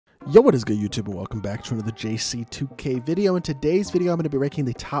Yo, what is good, YouTube, and welcome back to another JC2K video. In today's video, I'm going to be ranking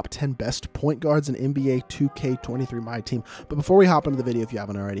the top 10 best point guards in NBA 2K23 MyTEAM. But before we hop into the video, if you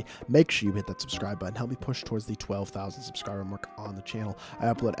haven't already, make sure you hit that subscribe button. Help me push towards the 12,000 subscriber mark on the channel. I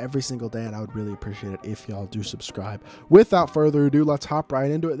upload every single day, and I would really appreciate it if y'all do subscribe. Without further ado, let's hop right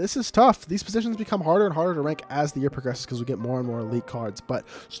into it. This is tough. These positions become harder and harder to rank as the year progresses because we get more and more elite cards. But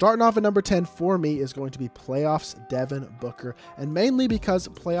starting off at number 10 for me is going to be Playoffs Devin Booker, and mainly because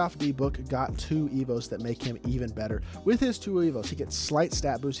Playoff D-Book got 2 evos that make him even better. With his 2 evos, he gets slight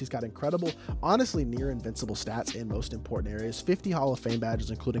stat boost. He's got incredible, honestly near invincible stats in most important areas. 50 Hall of Fame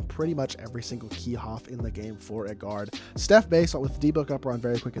badges, including pretty much every single key hoff in the game for a guard. Steph base with D-Book up run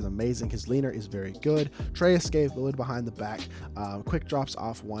very quick is amazing. His leaner is very good. Trey escape, Lillard behind the back, quick drops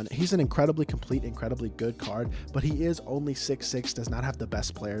off 1. He's an incredibly complete, incredibly good card, but he is only 6'6", does not have the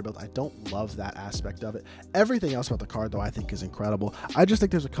best player build. I don't love that aspect of it. Everything else about the card, though, I think is incredible. I just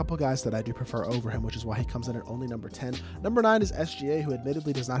think there's a couple guys that I do prefer over him, which is why he comes in at only number 10. Number 9 is SGA, who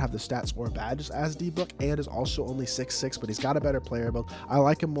admittedly does not have the stats or badges as D-Book and is also only 6'6", but he's got a better player build. I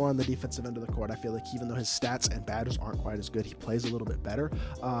like him more on the defensive end of the court. I feel like even though his stats and badges aren't quite as good, he plays a little bit better.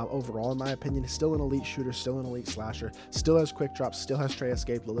 Overall, in my opinion, he's still an elite shooter, still an elite slasher, still has quick drops, still has Trey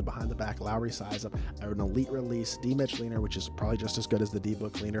escape, Lillard behind the back, Lowry size up, an elite release, D-Mitch leaner, which is probably just as good as the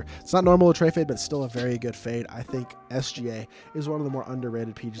D-Book leaner. It's not normal to Trey fade, but it's still a very good fade. I think SGA is one of the more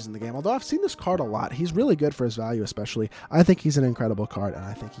underrated PGs in the game, although I've seen this card a lot. He's really good for his value, especially. I think he's an incredible card, and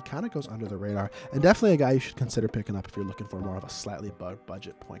I think he kind of goes under the radar, and definitely a guy you should consider picking up if you're looking for more of a slightly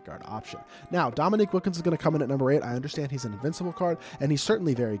budget point guard option. Now, Dominique Wilkins is going to come in at number 8. I understand he's an invincible card, and he's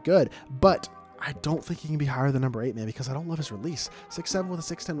certainly very good, but I don't think he can be higher than number 8, man, because I don't love his release. 6'7" with a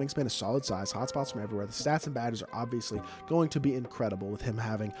 6'10" wingspan is solid size, hotspots from everywhere. The stats and badges are obviously going to be incredible with him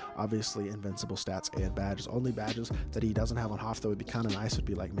having, obviously, invincible stats and badges. Only badges that he doesn't have on Hoff that would be kind of nice would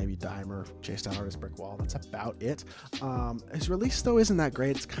be like maybe Dimer, Chase Down Artist Brick Wall. That's about it. His release, though, isn't that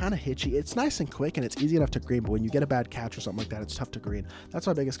great. It's kind of hitchy. It's nice and quick, and it's easy enough to green, but when you get a bad catch or something like that, it's tough to green. That's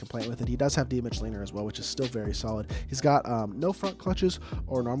my biggest complaint with it. He does have D-Mitch leaner as well, which is still very solid. He's got no front clutches,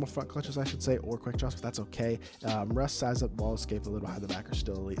 or normal front clutches, I should say, or quick drops, but that's okay. Rest, size up, wall escape, a little behind the back are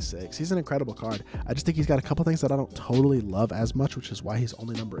still elite 6. He's an incredible card. I just think he's got a couple things that I don't totally love as much, which is why he's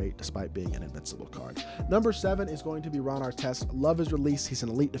only number 8 despite being an invincible card. Number 7 is going to be Ron Artest. Love his release. He's an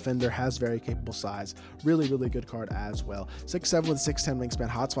elite defender, has very capable size. Really, really good card as well. 6'7" with 6'10" wingspan,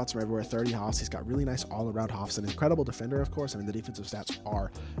 hotspots from everywhere, 30 hoffs. He's got really nice all-around hoffs. An incredible defender, of course. I mean, the defensive stats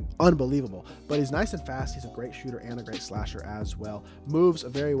are unbelievable, but he's nice and fast. He's a great shooter and a great slasher as well. Moves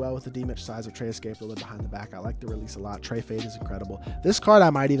very well with the D-Mitch size of Trey escape, a little behind the back. I like the release a lot. Trey fade is incredible. This card I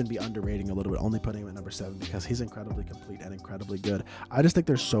might even be underrating a little bit, only putting him at number 7 because he's incredibly complete and incredibly good. I just think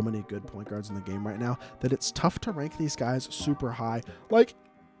there's so many good point guards in the game right now that it's tough to rank these guys super high. Like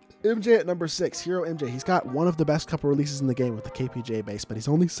MJ at number 6, Hero MJ. He's got one of the best couple releases in the game with the KPJ base, but he's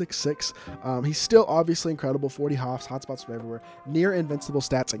only 6'6". He's still obviously incredible. 40 hoffs, hotspots from everywhere, near invincible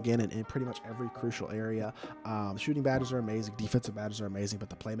stats again in pretty much every crucial area. Shooting badges are amazing, defensive badges are amazing, but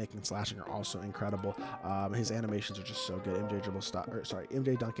the playmaking and slashing are also incredible. His animations are just so good.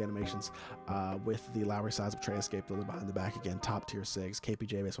 MJ dunk animations with the Lowry size of Trey escape, a little behind the back again, top tier 6.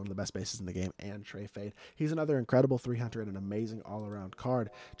 KPJ base, one of the best bases in the game, and Trey fade. He's another incredible 300 and an amazing all-around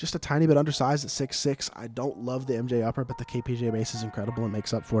card. Just a tiny bit undersized at 6'6". I don't love the MJ upper, but the KPJ base is incredible and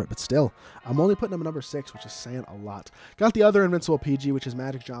makes up for it. But still, I'm only putting him at number 6, which is saying a lot. Got the other invincible PG, which is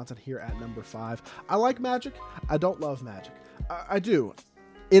Magic Johnson, here at number 5. I like Magic. I don't love Magic. I do,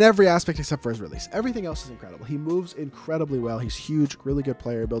 in every aspect except for his release. Everything else is incredible. He moves incredibly well. He's huge, really good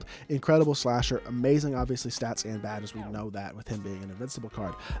player build, incredible slasher, amazing, obviously, stats and badges. We know that with him being an invincible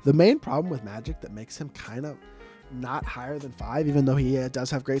card. The main problem with Magic that makes him kind of not higher than 5, even though he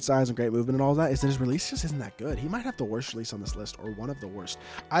does have great size and great movement and all that, is that his release just isn't that good. He might have the worst release on this list, or one of the worst.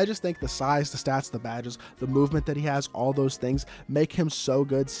 I just think the size, the stats, the badges, the movement that he has, all those things make him so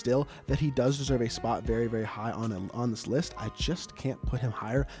good still that he does deserve a spot very, very high on this list. I just can't put him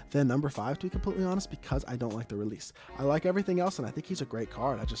higher than number 5, to be completely honest, because I don't like the release. I like everything else, and I think he's a great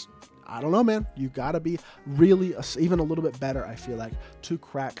card. I don't know, man. You got to be really even a little bit better, I feel like, to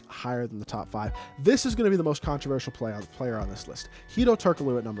crack higher than the top 5. This is going to be the most controversial player on this list. Hedo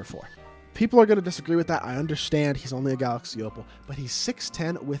Turkoglu at number 4. People are going to disagree with that. I understand he's only a Galaxy Opal, but he's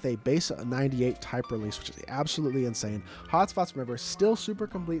 6'10 with a base 98 type release, which is absolutely insane. Hotspots from everywhere, still super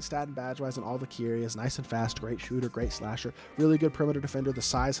complete stat and badge-wise in all the key areas. Nice and fast, great shooter, great slasher, really good perimeter defender. The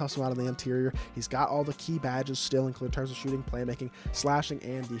size helps him out on the interior. He's got all the key badges still, including in terms of shooting, playmaking, slashing,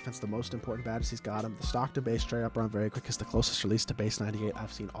 and defense. The most important badges he's got him. The stock to base tray up run very quick is the closest release to base 98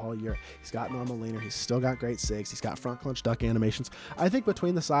 I've seen all year. He's got normal leaner. He's still got great sigs. He's got front clutch duck animations. I think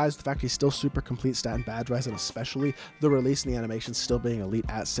between the size, the fact he's still super complete stat and badge wise, and especially the release and the animation still being elite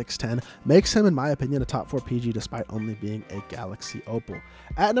at 6'10 makes him, in my opinion, a top 4 PG despite only being a Galaxy Opal.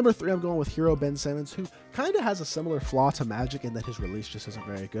 At number 3, I'm going with Hero Ben Simmons, who kind of has a similar flaw to Magic in that his release just isn't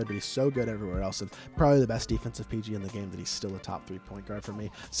very good, but he's so good everywhere else, and probably the best defensive PG in the game that he's still a top 3 point guard for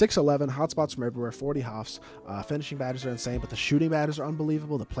me. 6'11", hotspots from everywhere, 40 hoffs, finishing badges are insane, but the shooting badges are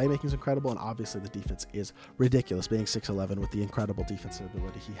unbelievable, the playmaking is incredible, and obviously the defense is ridiculous, being 6'11" with the incredible defensive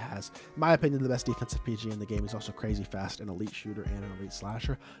ability he has. In my opinion, the best defensive PG in the game. He's also crazy fast, an elite shooter, and an elite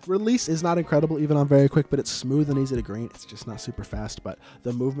slasher. Release is not incredible, even on very quick, but it's smooth and easy to green. It's just not super fast, but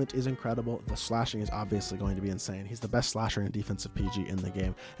the movement is incredible. The slashing is obviously going to be insane. He's the best slasher and defensive PG in the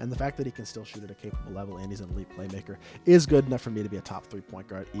game, and the fact that he can still shoot at a capable level and he's an elite playmaker is good enough for me to be a top 3 point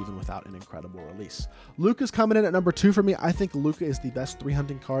guard, even without an incredible release. Luka's coming in at number 2 for me. I think Luka is the best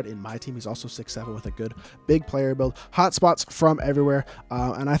 3-hunting card in my team. He's also 6'7" with a good big player build. Hotspots from everywhere,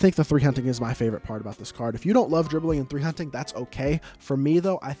 and I think the 3-hunting is my favorite part about this card. If you don't love dribbling and 3-hunting, that's okay. For me,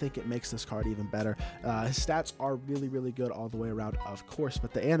 though, I think it makes this card even better. His stats are really, really good all the way around, of course,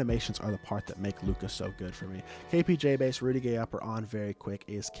 but the animations are the part that make Luka so good for me. KPJ base, Rudy Gay upper on very quick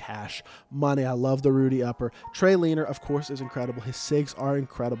is cash money. I love the Rudy upper. Trey leaner, of course, is incredible. His sigs are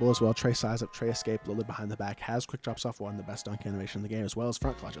incredible as well. Trey size up, Trey escape, loaded behind the back, has quick drops off one, the best dunk animation in the game, as well as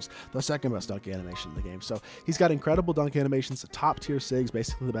front clutches, the second best dunk animation in the game. So he's got incredible dunk animations, top tier sigs,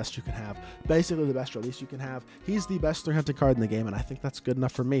 basically the best you can have, basically the best release you can have. He's the best 3-hunting card in the game, and I think that's good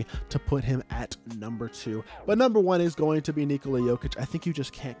enough for me to put him at number 2. But number 1 is going to be Nikola Jokic. I think you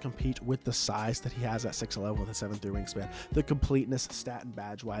just can't compete with the size that he has at 6'11" with a 7'3" wingspan, the completeness stat and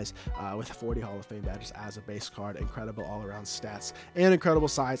badge wise, with 40 Hall of Fame badges as a base card, incredible all around stats, and incredible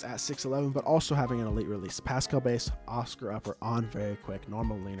size at 6'11", but also having an elite release. Pascal base, Oscar upper on very quick,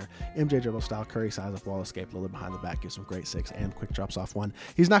 normal leaner, MJ dribble style, Curry size up, wall escape, loaded behind the back, gives some great 6 and quick drops off one.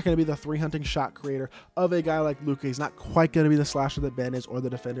 He's not going to be the 3-hunting shot creator of a guy like Luka. He's not quite going to be the slasher that Ben is or the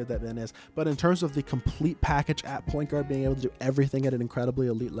defender that Ben is, but in terms of the complete package at point guard, being able to do everything at an incredibly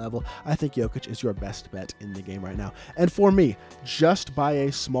elite level, I think Jokic is your best bet in the game right now. And for me, just by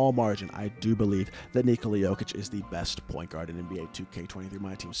a small margin, I do believe that Nikola Jokic is the best point guard in NBA 2K23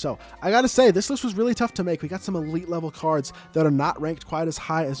 MyTEAM. So I gotta say, this list was really tough to make. We got some elite level cards that are not ranked quite as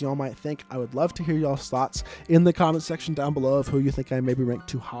high as y'all might think. I would love to hear y'all's thoughts in the comment section down below of who you think I maybe ranked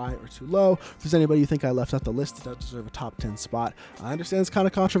too high or too low. If there's anybody you think I left out the list that does deserve a top 10 spot, I understand it's kind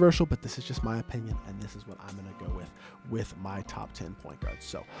of controversial, but this is just my opinion, and this is what I'm going to go with my top 10 point guards.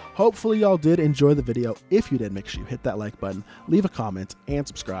 So hopefully y'all did enjoy the video. If you did, make sure you hit that like button, leave a comment, and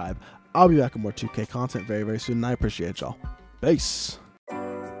subscribe. I'll be back with more 2K content very, very soon, and I appreciate y'all. Peace.